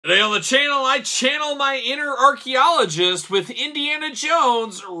Today on the channel, I channel my inner archaeologist with Indiana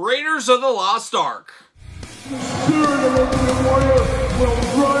Jones, Raiders of the Lost Ark. The spirit of Indian warrior will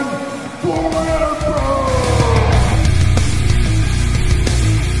run forever!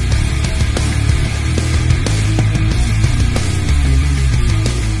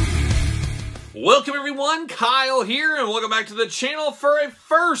 Welcome everyone, Kyle here, and welcome back to the channel for a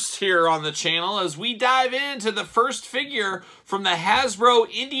first here on the channel as we dive into the first figure from the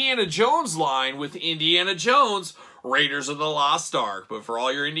Hasbro Indiana Jones line with Indiana Jones, Raiders of the Lost Ark. But for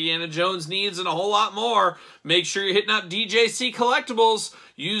all your Indiana Jones needs and a whole lot more, make sure you're hitting up DJC Collectibles.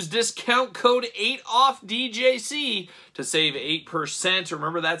 Use discount code 8OFFDJC to save 8%.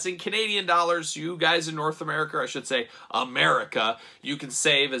 Remember, that's in Canadian dollars. You guys in North America, I should say America, you can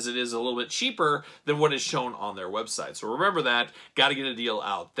save as it is a little bit cheaper than what is shown on their website. So remember that. Got to get a deal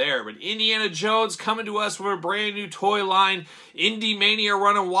out there. But Indiana Jones coming to us with a brand new toy line. Indie Mania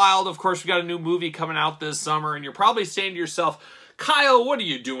running wild. Of course, we got a new movie coming out this summer, and you're probably saying to yourself, Kyle, what are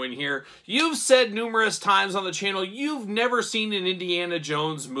you doing here? You've said numerous times on the channel you've never seen an Indiana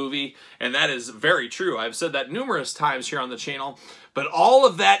Jones movie, and that is very true. I've said that numerous times here on the channel, but all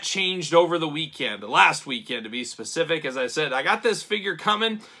of that changed over the weekend, last weekend to be specific. As I said, I got this figure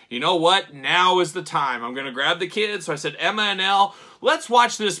coming. You know what? Now is the time. I'm going to grab the kids. So I said, Emma and Elle, let's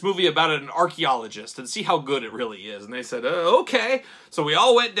watch this movie about an archaeologist and see how good it really is. And they said, okay. So we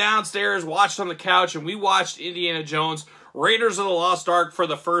all went downstairs, watched on the couch, and we watched Indiana Jones, Raiders of the Lost Ark for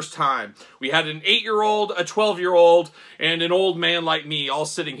the first time. We had an 8-year-old, a 12-year-old, and an old man like me all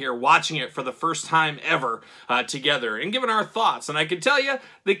sitting here watching it for the first time ever together and giving our thoughts. And I can tell you,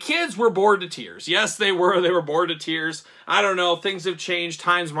 the kids were bored to tears. Yes, they were. They were bored to tears. I don't know. Things have changed.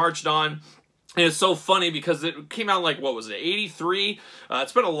 Times marched on. And it's so funny because it came out like, what was it, 83?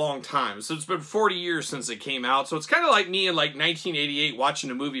 It's been a long time. So it's been 40 years since it came out. So it's kind of like me in like 1988 watching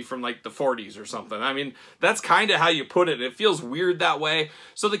a movie from like the 40s or something. I mean, that's kind of how you put it. It feels weird that way.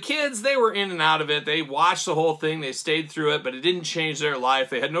 So the kids, they were in and out of it. They watched the whole thing. They stayed through it, but it didn't change their life.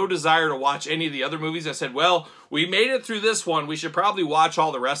 They had no desire to watch any of the other movies. I said, well, we made it through this one. We should probably watch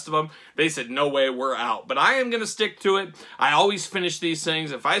all the rest of them. They said, no way, we're out. But I am going to stick to it. I always finish these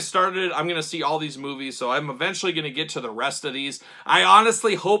things. If I started it, I'm going to see all these movies. So I'm eventually going to get to the rest of these. I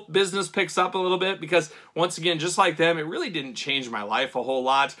honestly hope business picks up a little bit because, once again, just like them, it really didn't change my life a whole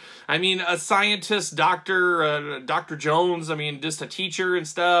lot. I mean, a scientist, Dr. Jones, I mean, just a teacher and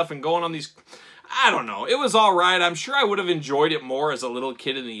stuff and going on these... I don't know. It was all right. I'm sure I would have enjoyed it more as a little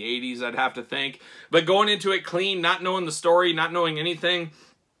kid in the 80s, I'd have to think. But going into it clean, not knowing the story, not knowing anything...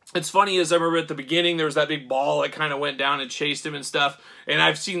 It's funny, as I remember at the beginning, there was that big ball that kind of went down and chased him and stuff, and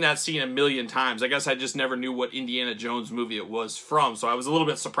I've seen that scene a million times. I guess I just never knew what Indiana Jones movie it was from, so I was a little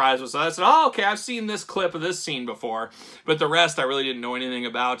bit surprised with that. I said, oh, okay, I've seen this clip of this scene before, but the rest I really didn't know anything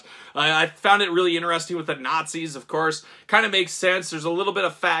about. I found it really interesting with the Nazis, of course. Kind of makes sense. There's a little bit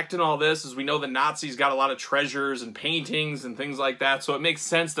of fact in all this, as we know the Nazis got a lot of treasures and paintings and things like that, so it makes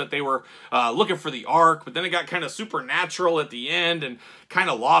sense that they were looking for the Ark, but then it got kind of supernatural at the end and kind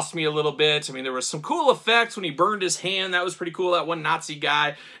of lost me a little bit. I mean, there was some cool effects when he burned his hand. That was pretty cool, that one Nazi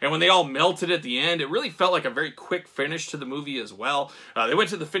guy. And when they all melted at the end, it really felt like a very quick finish to the movie as well. They went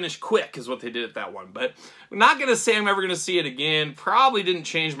to the finish quick is what they did at that one. But I'm not going to say I'm ever going to see it again. Probably didn't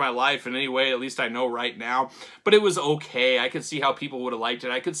change my life in any way, at least I know right now. But it was okay. I could see how people would have liked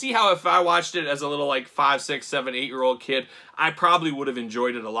it. I could see how if I watched it as a little like 5, 6, 7, 8-year-old kid, I probably would have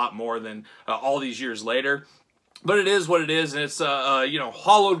enjoyed it a lot more than all these years later. But it is what it is, and it's, you know,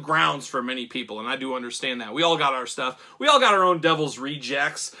 hallowed grounds for many people, and I do understand that. We all got our stuff. We all got our own Devil's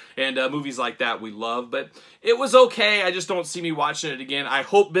Rejects, and movies like that we love, but it was okay. I just don't see me watching it again. I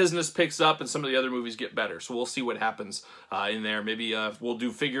hope business picks up and some of the other movies get better, so we'll see what happens in there. Maybe we'll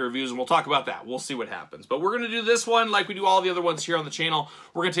do figure reviews, and we'll talk about that. We'll see what happens. But we're going to do this one like we do all the other ones here on the channel.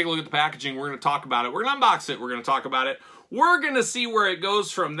 We're going to take a look at the packaging. We're going to talk about it. We're going to unbox it. We're going to talk about it. We're going to see where it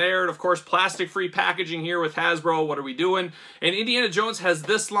goes from there. And of course, plastic-free packaging here with Hasbro. What are we doing? And Indiana Jones has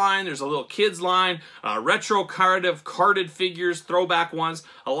this line. There's a little kids line, retro carded figures, throwback ones.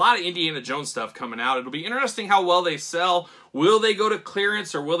 A lot of Indiana Jones stuff coming out. It'll be interesting how well they sell. Will they go to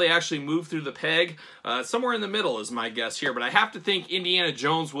clearance or will they actually move through the peg? Somewhere in the middle is my guess here, but I have to think Indiana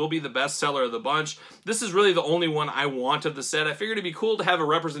Jones will be the best seller of the bunch. This is really the only one I want of the set. I figured it'd be cool to have a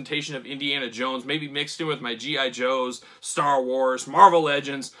representation of Indiana Jones, maybe mixed in with my G.I. Joes, Star Wars, Marvel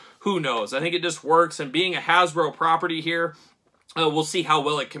Legends, who knows? I think it just works, and being a Hasbro property here, We'll see how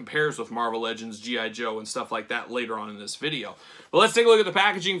well it compares with Marvel Legends, G.I. Joe, and stuff like that later on in this video. But let's take a look at the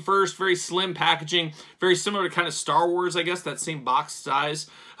packaging first. Very slim packaging. Very similar to kind of Star Wars, I guess, that same box size.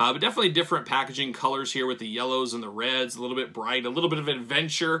 But definitely different packaging colors here with the yellows and the reds. A little bit bright, a little bit of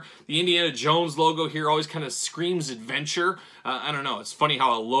adventure. The Indiana Jones logo here always kind of screams adventure. I don't know. It's funny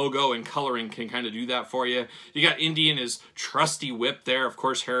how a logo and coloring can kind of do that for you. You got Indy and his trusty whip there. Of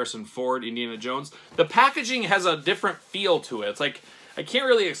course, Harrison Ford, Indiana Jones. The packaging has a different feel to it. It's like, I can't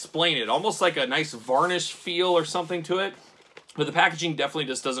really explain it. Almost like a nice varnish feel or something to it. But the packaging definitely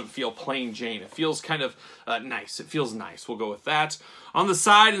just doesn't feel plain Jane. It feels kind of nice. It feels nice. We'll go with that. On the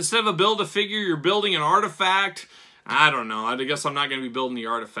side, instead of a Build-A-Figure, you're building an artifact. I don't know. I guess I'm not going to be building the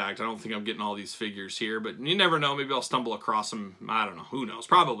artifact. I don't think I'm getting all these figures here. But you never know. Maybe I'll stumble across them. I don't know. Who knows?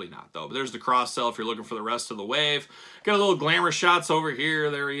 Probably not, though. But there's the cross-sell if you're looking for the rest of the wave. Got a little glamour shots over here.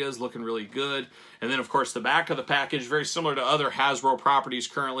 There he is, looking really good. And then, of course, the back of the package, very similar to other Hasbro properties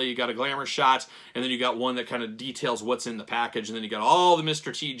currently. You got a glamour shot, and then you got one that kind of details what's in the package. And then you got all the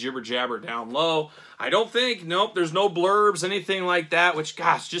Mr. T jibber-jabber down low. I don't think, nope, there's no blurbs, anything like that, which,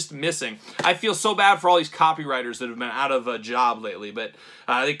 gosh, just missing. I feel so bad for all these copywriters that have been out of a job lately, but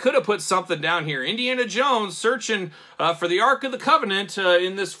they could have put something down here. Indiana Jones searching for the Ark of the Covenant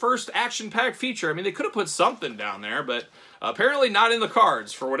in this first action-packed feature. I mean, they could have put something down there, but apparently not in the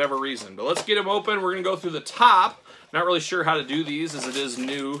cards for whatever reason. But let's get them open. We're going to go through the top. Not really sure how to do these as it is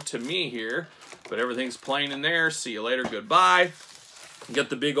new to me here, but everything's plain in there. See you later. Goodbye.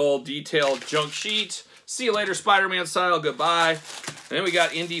 Get the big old detailed junk sheet. See you later, Spider-Man style. Goodbye. And then we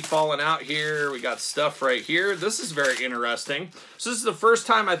got Indy falling out here. We got stuff right here. This is very interesting. So this is the first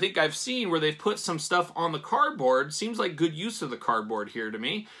time I think I've seen where they've put some stuff on the cardboard. Seems like good use of the cardboard here to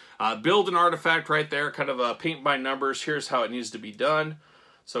me. Build an artifact right there. Kind of a paint by numbers. Here's how it needs to be done.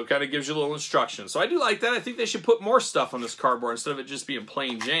 So it kind of gives you a little instruction. So I do like that. I think they should put more stuff on this cardboard instead of it just being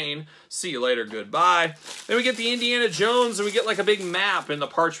plain Jane. See you later. Goodbye. Then we get the Indiana Jones, and we get like a big map in the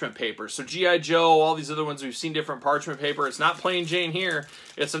parchment paper. So G.I. Joe, all these other ones, we've seen different parchment paper. It's not plain Jane here.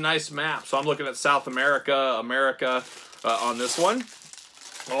 It's a nice map. So I'm looking at South America, on this one.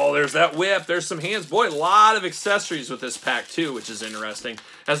 Oh, there's that whip. There's some hands. Boy, a lot of accessories with this pack, too, which is interesting.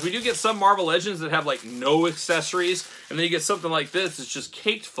 As we do get some Marvel Legends that have, like, no accessories. And then you get something like this. It's just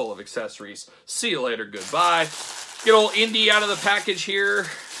caked full of accessories. See you later. Goodbye. Get old Indy out of the package here.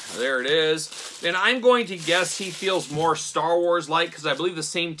 There it is. And I'm going to guess he feels more Star Wars-like because I believe the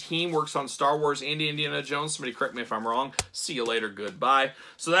same team works on Star Wars and Indiana Jones. Somebody correct me if I'm wrong. See you later. Goodbye.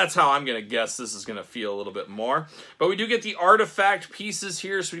 So that's how I'm going to guess this is going to feel a little bit more. But we do get the artifact pieces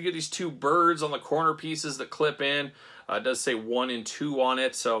here. So we get these two birds on the corner pieces that clip in. It does say 1 and 2 on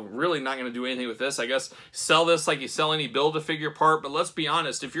it, so really not going to do anything with this. I guess sell this like you sell any Build-A-Figure part, but let's be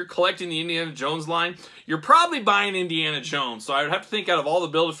honest. If you're collecting the Indiana Jones line, you're probably buying Indiana Jones. So I would have to think out of all the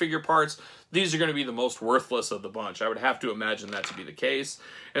Build-A-Figure parts, these are going to be the most worthless of the bunch. I would have to imagine that to be the case.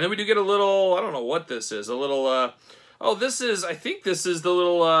 And then we do get a little, I don't know what this is, a little... oh, this is, I think this is the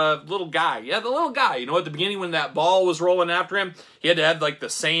little guy. Yeah, the little guy. You know, at the beginning when that ball was rolling after him, he had to have, like,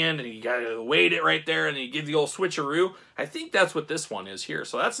 the sand, and he got to weight it right there, and he give the old switcheroo. I think that's what this one is here.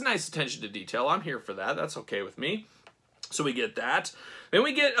 So that's nice attention to detail. I'm here for that. That's okay with me. So we get that. Then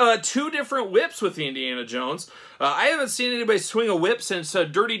we get 2 different whips with the Indiana Jones. I haven't seen anybody swing a whip since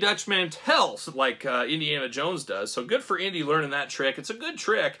Dirty Dutch Mantell, like Indiana Jones does. So good for Indy learning that trick. It's a good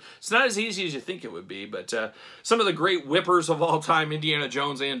trick. It's not as easy as you think it would be, but some of the great whippers of all time, Indiana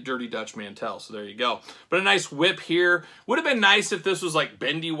Jones and Dirty Dutch Mantell. So there you go. But a nice whip here. Would have been nice if this was like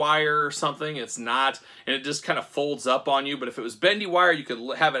bendy wire or something. It's not, and it just kind of folds up on you. But if it was bendy wire, you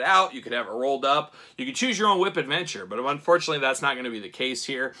could have it out. You could have it rolled up. You could choose your own whip adventure. But unfortunately, that's not going to be the case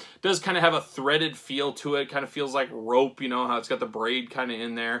here. It does kind of have a threaded feel to it. Kind of feels like rope, you know, how it's got the braid kind of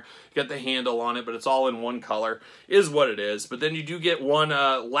in there. You got the handle on it, but it's all in one color. Is what it is. But then you do get one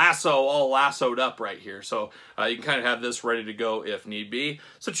lasso all lassoed up right here. So you can kind of have this ready to go if need be.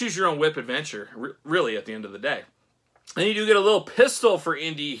 So choose your own whip adventure, really, at the end of the day. And you do get a little pistol for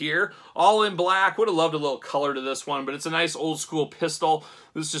Indy here, all in black. Would have loved a little color to this one, but it's a nice old school pistol.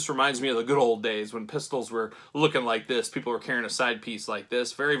 This just reminds me of the good old days when pistols were looking like this. People were carrying a side piece like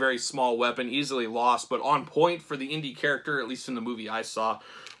this. Very, very small weapon, easily lost, but on point for the Indy character, at least in the movie I saw.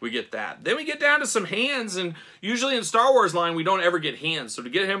 We get that. Then we get down to some hands, and usually in Star Wars line, we don't ever get hands. So to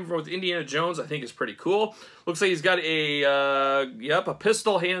get him with Indiana Jones, I think is pretty cool. Looks like he's got a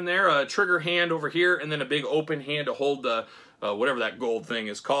pistol hand there, a trigger hand over here, and then a big open hand to hold the, whatever that gold thing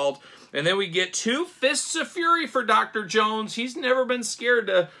is called. And then we get 2 Fists of Fury for Dr. Jones. He's never been scared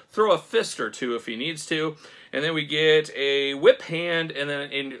to throw a fist or two if he needs to. And then we get a whip hand and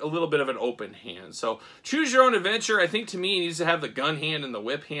then a little bit of an open hand. So choose your own adventure. I think to me he needs to have the gun hand and the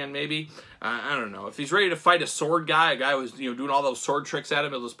whip hand maybe. I don't know. If he's ready to fight a sword guy, a guy who's doing all those sword tricks at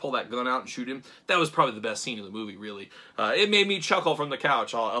him, he'll just pull that gun out and shoot him. That was probably the best scene of the movie, really. It made me chuckle from the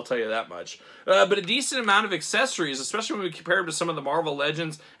couch, I'll tell you that much. But a decent amount of accessories, especially when we compare them to some of the Marvel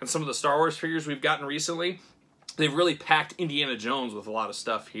Legends and some of the Star Wars figures we've gotten recently. They've really packed Indiana Jones with a lot of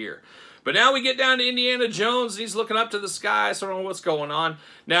stuff here. But now we get down to Indiana Jones. He's looking up to the sky, so I don't know what's going on.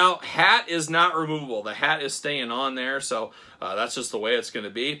 Now, hat is not removable. The hat is staying on there, so that's just the way it's going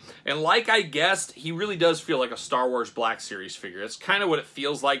to be. And like I guessed, he really does feel like a Star Wars Black Series figure. It's kind of what it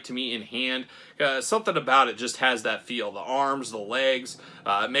feels like to me in hand. Something about it just has that feel. The arms, the legs,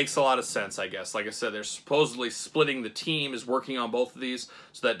 it makes a lot of sense, I guess. Like I said, they're supposedly splitting the team, is working on both of these,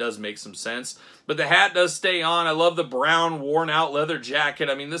 so that does make some sense. But the hat does stay on. I love the brown, worn-out leather jacket.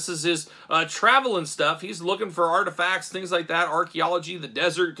 I mean, this is his travel and stuff. He's looking for artifacts, things like that, archaeology, the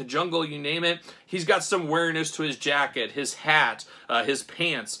desert, the jungle, you name it. He's got some wariness to his jacket, his hat, his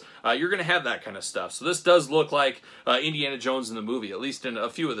pants. You're going to have that kind of stuff. So this does look like Indiana Jones in the movie, at least in a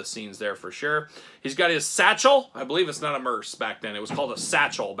few of the scenes there for sure. He's got his satchel. I believe it's not a merce back then. It was called a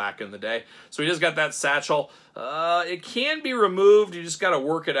satchel back in the day. So he just got that satchel. It can be removed. You just got to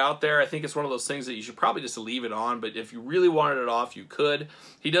work it out there. I think it's one of those things that you should probably just leave it on, but if you really wanted it off, you could.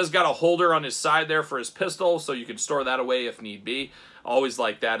 He does got a holder on his side there for his pistol, so you can store that away if need be. Always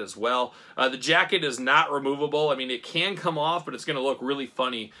like that as well. The jacket is not removable. I mean, it can come off, but it's going to look really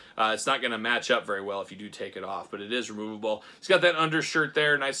funny. It's not going to match up very well if you do take it off, but it is removable. He's got that undershirt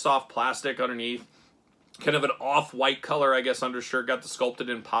there, nice soft plastic underneath. Kind of an off-white color, I guess, undershirt. Got the sculpted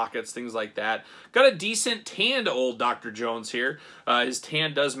in pockets, things like that. Got a decent tan to old Dr. Jones here. His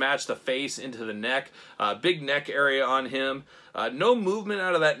tan does match the face into the neck. Big neck area on him. No movement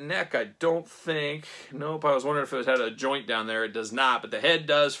out of that neck, I don't think. Nope, I was wondering if it had a joint down there. It does not, but the head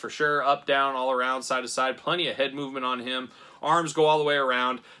does for sure. Up, down, all around, side to side. Plenty of head movement on him. Arms go all the way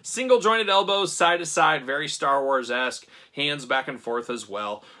around. Single jointed elbows, side to side, very Star Wars-esque. Hands back and forth as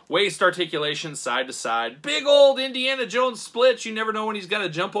well. Waist articulation, side to side. Big old Indiana Jones splits. You never know when he's got to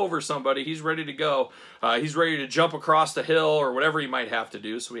jump over somebody. He's ready to go. He's ready to jump across the hill or whatever he might have to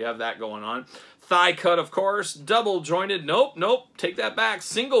do, so we have that going on. Thigh cut, of course. Double jointed. Nope, nope. Take that back.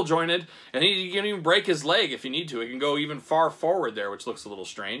 Single jointed. And he can even break his leg if you need to. It can go even far forward there, which looks a little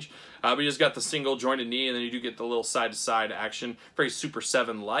strange. But you just got the single jointed knee, and then you do get the little side-to-side action. Very Super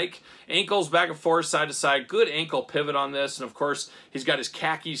 7-like. Ankles back and forth, side-to-side. Good ankle pivot on this. And, of course, he's got his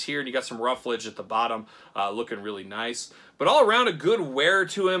khakis here, and you got some rufflage at the bottom. Looking really nice. But all around, a good wear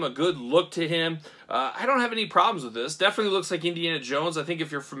to him, a good look to him. I don't have any problems with this. Definitely looks like Indiana Jones. I think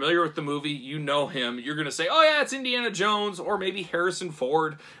if you're familiar with the movie, you know him. You're going to say, oh yeah, it's Indiana Jones, or maybe Harrison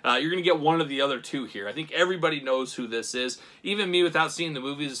Ford. You're going to get one of the other two here. I think everybody knows who this is. Even me, without seeing the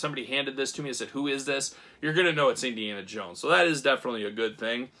movies, if somebody handed this to me and said, who is this? You're going to know it's Indiana Jones. So that is definitely a good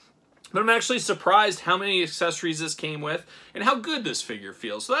thing. But I'm actually surprised how many accessories this came with and how good this figure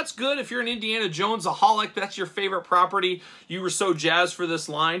feels. So that's good if you're an Indiana Jones-aholic, that's your favorite property. You were so jazzed for this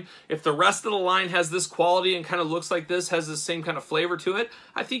line. If the rest of the line has this quality and kind of looks like this, has the same kind of flavor to it,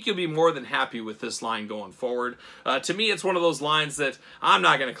 I think you'll be more than happy with this line going forward. To me, it's one of those lines that I'm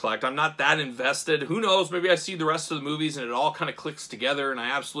not going to collect. I'm not that invested. Who knows? Maybe I see the rest of the movies and it all kind of clicks together and I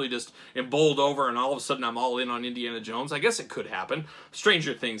absolutely just am bowled over and all of a sudden I'm all in on Indiana Jones. I guess it could happen.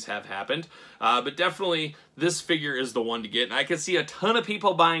 Stranger things have happened. But definitely this figure is the one to get. And I can see a ton of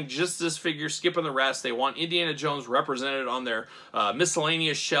people buying just this figure, skipping the rest. They want Indiana Jones represented on their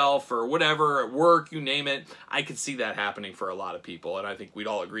miscellaneous shelf or whatever, at work, you name it. I could see that happening for a lot of people, and I think we'd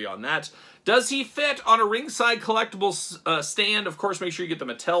all agree on that. Does he fit on a ringside collectibles stand? Of course, make sure you get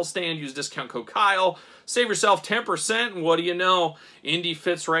the Mattel stand. Use discount code Kyle. Save yourself 10%, and what do you know? Indy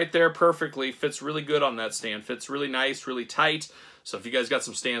fits right there perfectly. Fits really good on that stand. Fits really nice, really tight. So if you guys got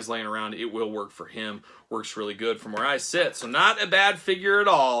some stands laying around, it will work for him. Works really good from where I sit. So not a bad figure at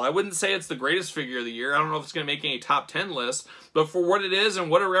all. I wouldn't say it's the greatest figure of the year. I don't know if it's going to make any top 10 lists. But for what it is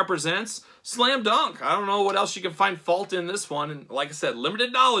and what it represents, slam dunk. I don't know what else you can find fault in this one. And like I said,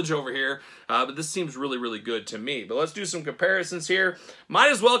 limited knowledge over here. But this seems really, really good to me. But let's do some comparisons here.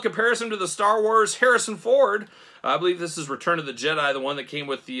 Might as well compare him to the Star Wars Harrison Ford. I believe this is Return of the Jedi, the one that came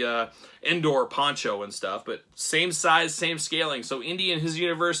with the Endor poncho and stuff. But same size, same scaling. So Indy and his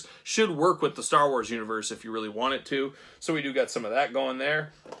universe should work with the Star Wars universe if you really want it to. So we do got some of that going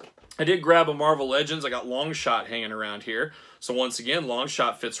there. I did grab a Marvel Legends. I got Longshot hanging around here. So once again,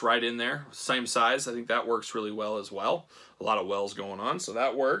 Longshot fits right in there. Same size. I think that works really well as well. a lot of wells going on, so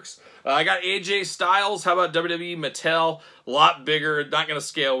that works. I got AJ Styles. How about WWE Mattel? A lot bigger. Not going to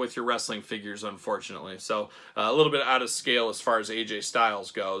scale with your wrestling figures, unfortunately. So a little bit out of scale as far as AJ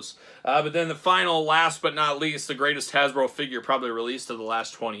Styles goes. But then the final, last but not least, the greatest Hasbro figure probably released of the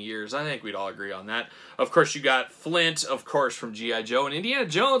last 20 years. I think we'd all agree on that. Of course, you got Flint, of course, from G.I. Joe. And Indiana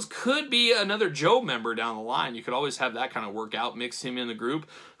Jones could be another Joe member down the line. You could always have that kind of work out, mix him in the group.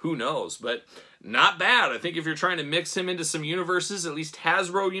 Who knows? But not bad. I think if you're trying to mix him into some universes, at least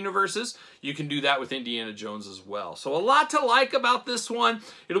Hasbro universes, you can do that with Indiana Jones as well. So a lot to like about this one.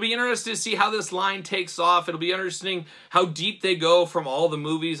 It'll be interesting to see how this line takes off. It'll be interesting how deep they go from all the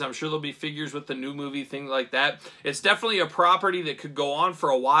movies. I'm sure there'll be figures with the new movie, things like that. It's definitely a property that could go on for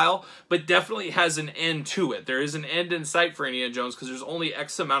a while, but definitely has an end to it. There is an end in sight for Indiana Jones because there's only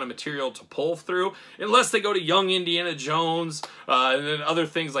X amount of material to pull through, unless they go to Young Indiana Jones, and then other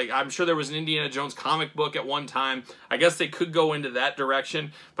things like, I'm sure there was an Indiana Jones comic book at one time. I guess they could go into that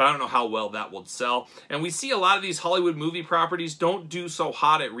direction, but I don't know how well that would sell. And we see a lot of these Hollywood movie properties don't do so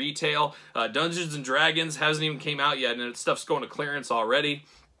hot at retail. Dungeons and Dragons hasn't even came out yet, and stuff's going to clearance already.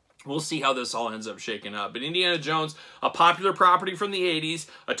 We'll see how this all ends up shaking up. But Indiana Jones, a popular property from the 80s,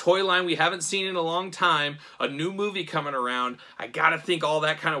 a toy line we haven't seen in a long time, a new movie coming around. I gotta think all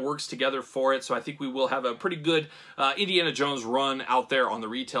that kind of works together for it, so I think we will have a pretty good Indiana Jones run out there on the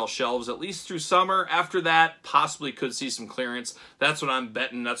retail shelves, at least through summer. After that, possibly could see some clearance. That's what I'm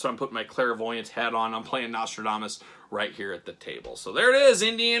betting. That's what I'm putting my clairvoyant hat on. I'm playing Nostradamus right here at the table. So there it is,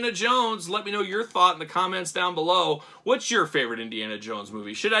 Indiana Jones. Let me know your thought in the comments down below. What's your favorite Indiana Jones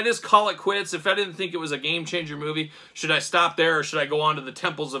movie? Should I just call it quits? If I didn't think it was a game-changer movie, should I stop there, or should I go on to the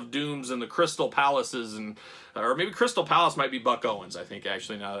Temples of Dooms and the Crystal Palaces, and or maybe Crystal Palace might be Buck Owens, I think,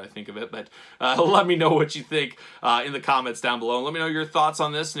 actually, now that I think of it. But let me know what you think in the comments down below. And let me know your thoughts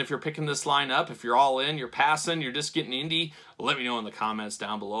on this, and if you're picking this line up, if you're all in, you're passing, you're just getting indie, let me know in the comments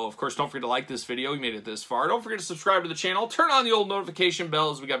down below. Of course, don't forget to like this video. You made it this far. Don't forget to subscribe to the channel. Turn on the old notification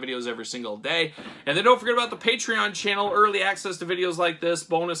bells. We got videos every single day. And then don't forget about the Patreon channel. Early access to videos like this,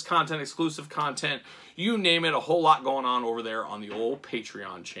 bonus content, exclusive content, you name it. A whole lot going on over there on the old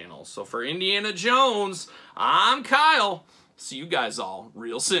Patreon channel. So for Indiana Jones, I'm Kyle. See you guys all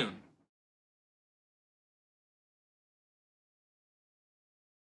real soon.